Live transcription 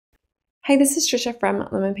Hi, this is Trisha from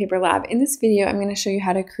Lemon Paper Lab. In this video, I'm going to show you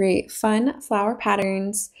how to create fun flower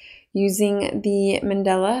patterns using the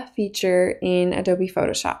Mandala feature in Adobe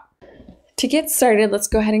Photoshop. To get started, let's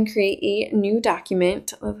go ahead and create a new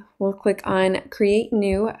document. We'll click on Create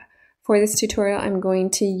New. For this tutorial, I'm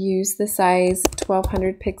going to use the size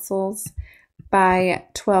 1200 pixels by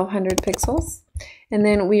 1200 pixels. And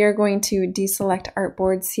then we are going to deselect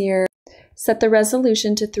artboards here. Set the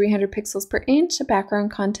resolution to 300 pixels per inch. Background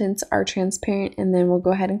contents are transparent, and then we'll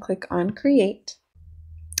go ahead and click on Create.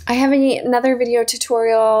 I have another video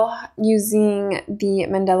tutorial using the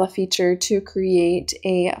Mandala feature to create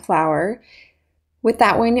a flower. With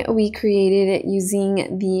that one, we created it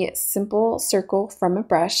using the simple circle from a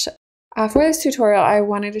brush. For this tutorial, I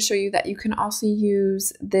wanted to show you that you can also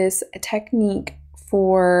use this technique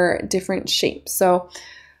for different shapes. So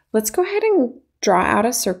let's go ahead and draw out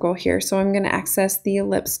a circle here. So I'm going to access the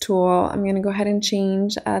ellipse tool. I'm going to go ahead and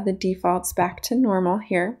change the defaults back to normal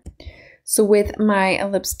here. So with my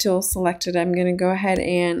ellipse tool selected, I'm going to go ahead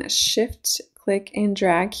and shift, click, and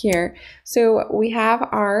drag here. So we have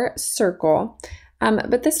our circle,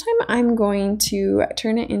 but this time I'm going to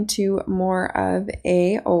turn it into more of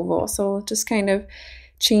a oval. So just kind of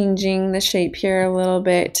changing the shape here a little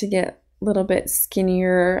bit to get a little bit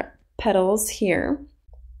skinnier petals here.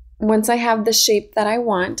 Once I have the shape that I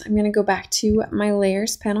want, I'm going to go back to my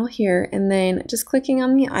layers panel here, and then just clicking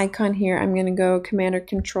on the icon here, I'm going to go Command or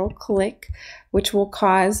Control click, which will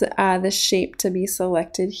cause the shape to be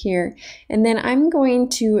selected here. And then I'm going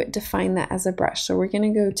to define that as a brush. So we're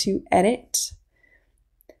going to go to Edit,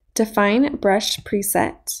 Define Brush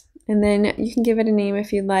Preset, and then you can give it a name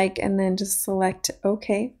if you'd like, and then just select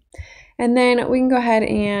OK. And then we can go ahead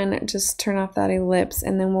and just turn off that ellipse,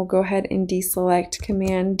 and then we'll go ahead and deselect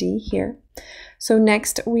Command D here. So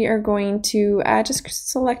next we are going to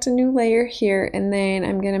just select a new layer here, and then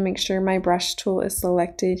I'm going to make sure my brush tool is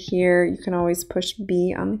selected here. You can always push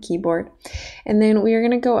B on the keyboard. And then we are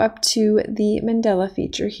going to go up to the Mandala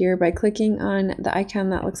feature here by clicking on the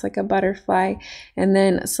icon that looks like a butterfly and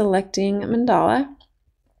then selecting Mandala.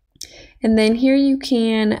 And then here you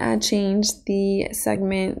can change the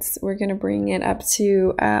segments. We're going to bring it up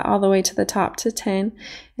to all the way to the top to 10,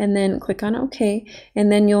 and then click on OK.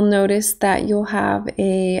 And then you'll notice that you'll have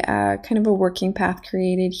a kind of a working path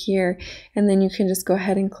created here. And then you can just go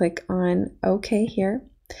ahead and click on OK here.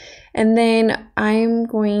 And then I'm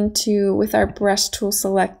going to, with our brush tool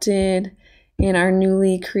selected and our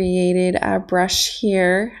newly created brush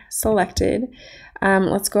here selected,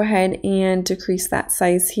 let's go ahead and decrease that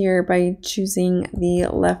size here by choosing the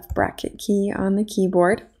left bracket key on the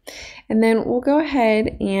keyboard. And then we'll go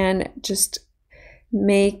ahead and just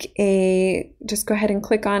go ahead and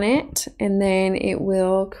click on it, and then it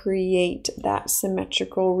will create that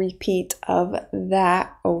symmetrical repeat of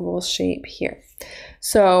that oval shape here.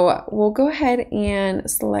 So we'll go ahead and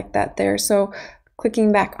select that there. So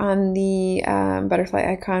clicking back on the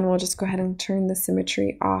butterfly icon, we'll just go ahead and turn the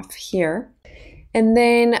symmetry off here. And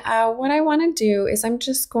then what I want to do is I'm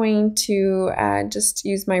just going to just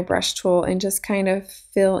use my brush tool and just kind of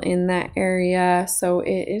fill in that area so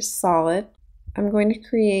it is solid. I'm going to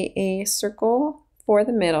create a circle for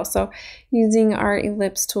the middle. So using our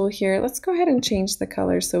ellipse tool here, let's go ahead and change the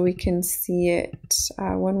color so we can see it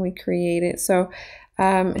when we create it. So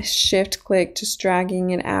shift click, just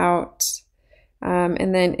dragging it out.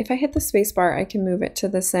 And then if I hit the space bar, I can move it to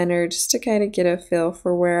the center just to kind of get a feel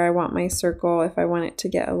for where I want my circle, if I want it to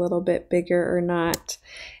get a little bit bigger or not.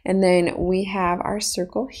 And then we have our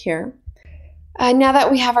circle here. Now that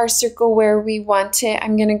we have our circle where we want it,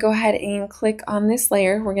 I'm going to go ahead and click on this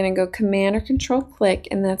layer. We're going to go Command or Control click,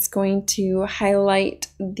 and that's going to highlight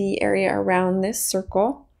the area around this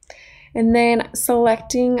circle. And then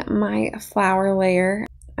selecting my flower layer,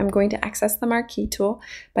 I'm going to access the marquee tool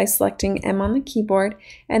by selecting M on the keyboard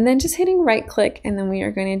and then just hitting right click, and then we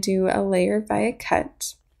are going to do a layer via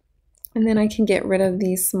cut. And then I can get rid of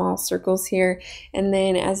these small circles here, and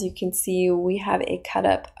then as you can see, we have a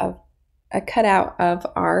cutout of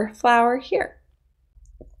our flower here.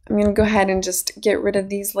 I'm going to go ahead and just get rid of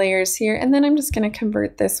these layers here, and then I'm just going to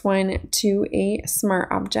convert this one to a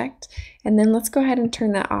smart object. And then let's go ahead and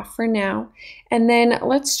turn that off for now. And then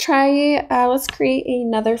let's create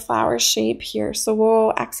another flower shape here. So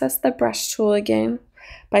we'll access the brush tool again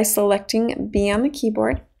by selecting B on the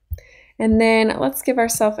keyboard. And then let's give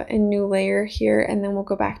ourselves a new layer here, and then we'll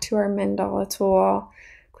go back to our Mandala tool,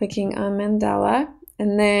 clicking on Mandala.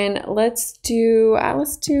 And then let's do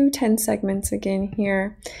 10 segments again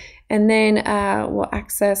here. And then we'll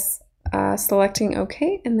access selecting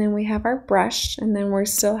OK, and then we have our brush, and then we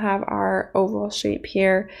still have our oval shape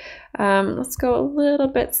here. Let's go a little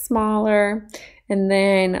bit smaller, and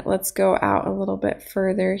then let's go out a little bit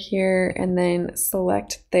further here, and then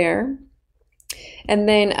select there. And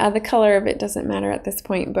then the color of it doesn't matter at this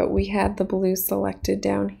point, but we have the blue selected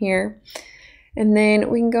down here. And then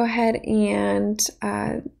we can go ahead and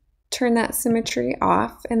turn that symmetry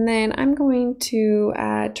off. And then I'm going to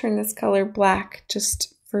turn this color black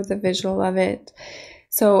just for the visual of it.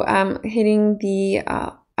 So hitting the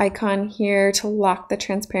icon here to lock the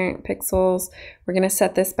transparent pixels. We're going to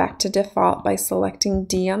set this back to default by selecting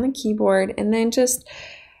D on the keyboard, and then just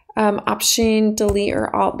Option Delete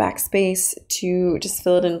or Alt Backspace to just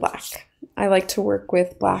fill it in black. I like to work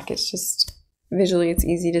with black. It's just visually it's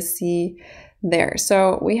easy to see there.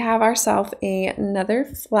 So we have ourselves another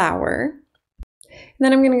flower. And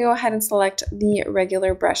then I'm going to go ahead and select the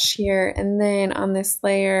regular brush here, and then on this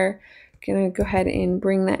layer I'm going to go ahead and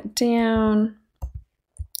bring that down,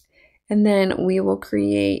 and then we will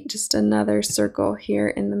create just another circle here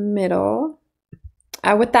in the middle.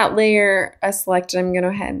 With that layer selected, I'm going to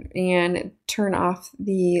go ahead and turn off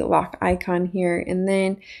the lock icon here, and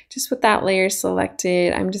then just with that layer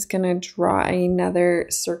selected, I'm just going to draw another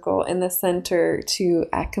circle in the center to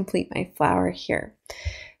complete my flower here.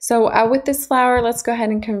 So with this flower, let's go ahead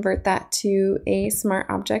and convert that to a smart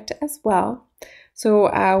object as well.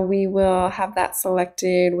 So we will have that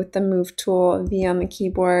selected with the Move tool, V on the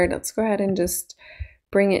keyboard. Let's go ahead and just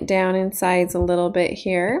bring it down in size a little bit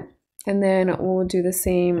here. And then we'll do the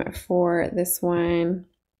same for this one.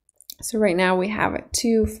 So right now we have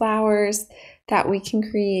 2 flowers that we can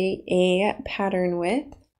create a pattern with.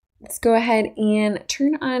 Let's go ahead and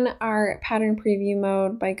turn on our pattern preview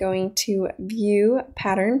mode by going to View,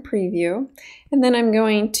 Pattern Preview. And then I'm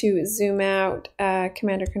going to zoom out,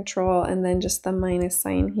 Command or Control, and then just the minus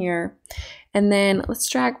sign here. And then let's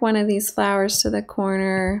drag one of these flowers to the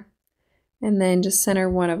corner, and then just center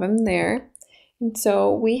one of them there. And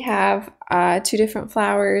so we have 2 different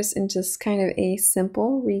flowers and just kind of a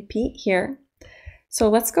simple repeat here. So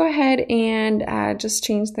let's go ahead and just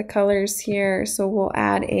change the colors here. So we'll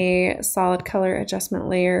add a solid color adjustment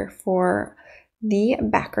layer for the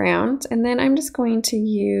background. And then I'm just going to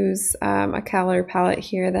use a color palette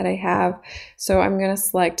here that I have. So I'm going to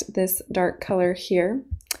select this dark color here.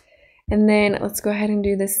 And then let's go ahead and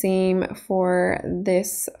do the same for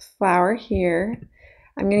this flower here.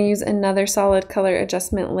 I'm going to use another solid color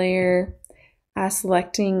adjustment layer,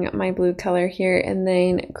 selecting my blue color here, and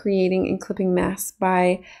then creating a clipping mask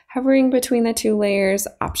by hovering between the 2 layers,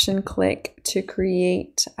 Option click to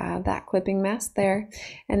create that clipping mask there.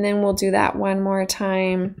 And then we'll do that one more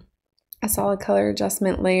time, a solid color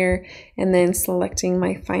adjustment layer, and then selecting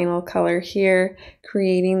my final color here,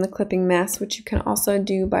 creating the clipping mask, which you can also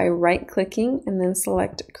do by right clicking and then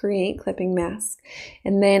select Create Clipping Mask.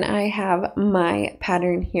 And then I have my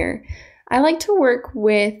pattern here. I like to work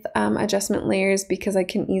with adjustment layers because I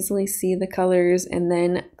can easily see the colors and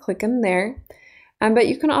then click them there. But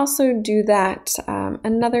you can also do that.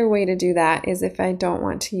 Another way to do that is, if I don't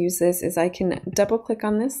want to use this, is I can double click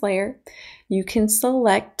on this layer. You can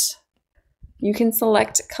select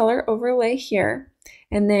color overlay here,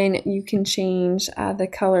 and then you can change the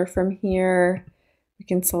color from here. You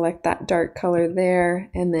can select that dark color there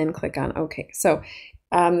and then click on OK. So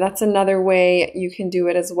that's another way you can do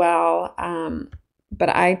it as well. But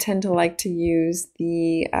I tend to like to use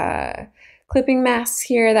the clipping masks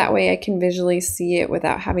here. That way I can visually see it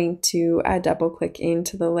without having to double click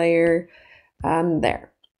into the layer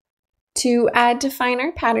there. To define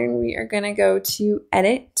our pattern, we are going to go to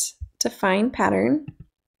Edit, Define Pattern,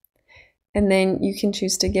 and then you can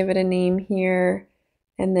choose to give it a name here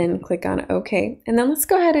and then click on OK. And then let's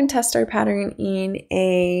go ahead and test our pattern in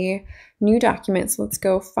a new document. So let's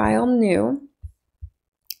go File, New.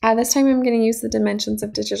 This time I'm going to use the dimensions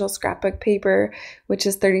of digital scrapbook paper, which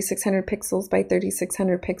is 3600 pixels by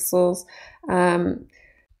 3600 pixels.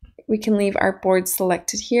 We can leave artboard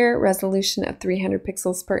selected here, resolution of 300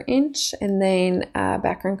 pixels per inch, and then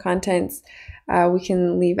background contents we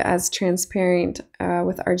can leave as transparent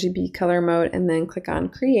with RGB color mode, and then click on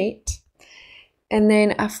Create. And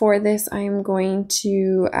then for this, I am going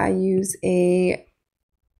to use a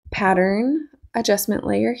pattern adjustment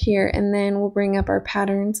layer here, and then we'll bring up our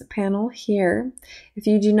patterns panel here. If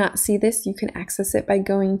you do not see this, you can access it by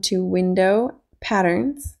going to Window,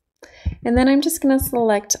 Patterns, and then I'm just going to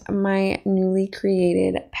select my newly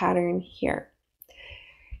created pattern here.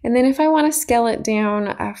 And then if I want to scale it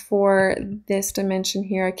down for this dimension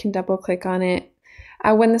here, I can double click on it.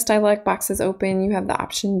 When this dialog box is open, you have the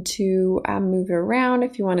option to move it around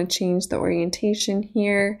if you want to change the orientation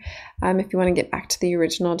here. If you want to get back to the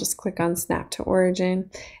original, just click on Snap to Origin.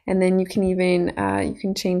 And then you can even you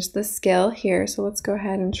can change the scale here. So let's go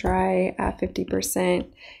ahead and try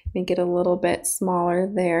 50%, make it a little bit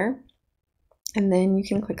smaller there. And then you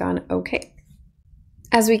can click on OK.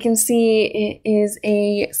 As we can see, it is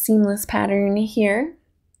a seamless pattern here.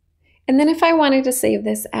 And then if I wanted to save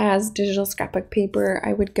this as digital scrapbook paper,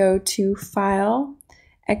 I would go to File,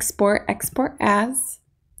 Export, Export As.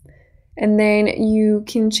 And then you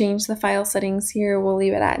can change the file settings here. We'll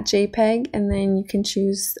leave it at JPEG, and then you can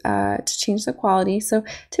choose to change the quality. So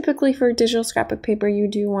typically for digital scrapbook paper, you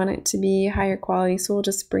do want it to be higher quality, so we'll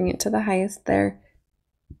just bring it to the highest there.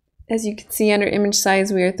 As you can see under image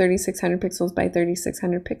size, we are 3600 pixels by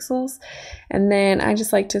 3600 pixels. And then I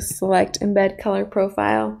just like to select embed color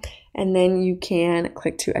profile, and then you can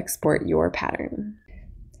click to export your pattern.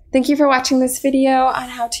 Thank you for watching this video on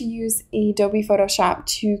how to use Adobe Photoshop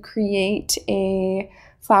to create a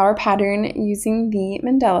flower pattern using the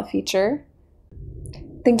Mandala feature.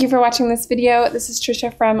 Thank you for watching this video. This is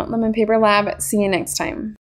Trisha from Lemon Paper Lab. See you next time.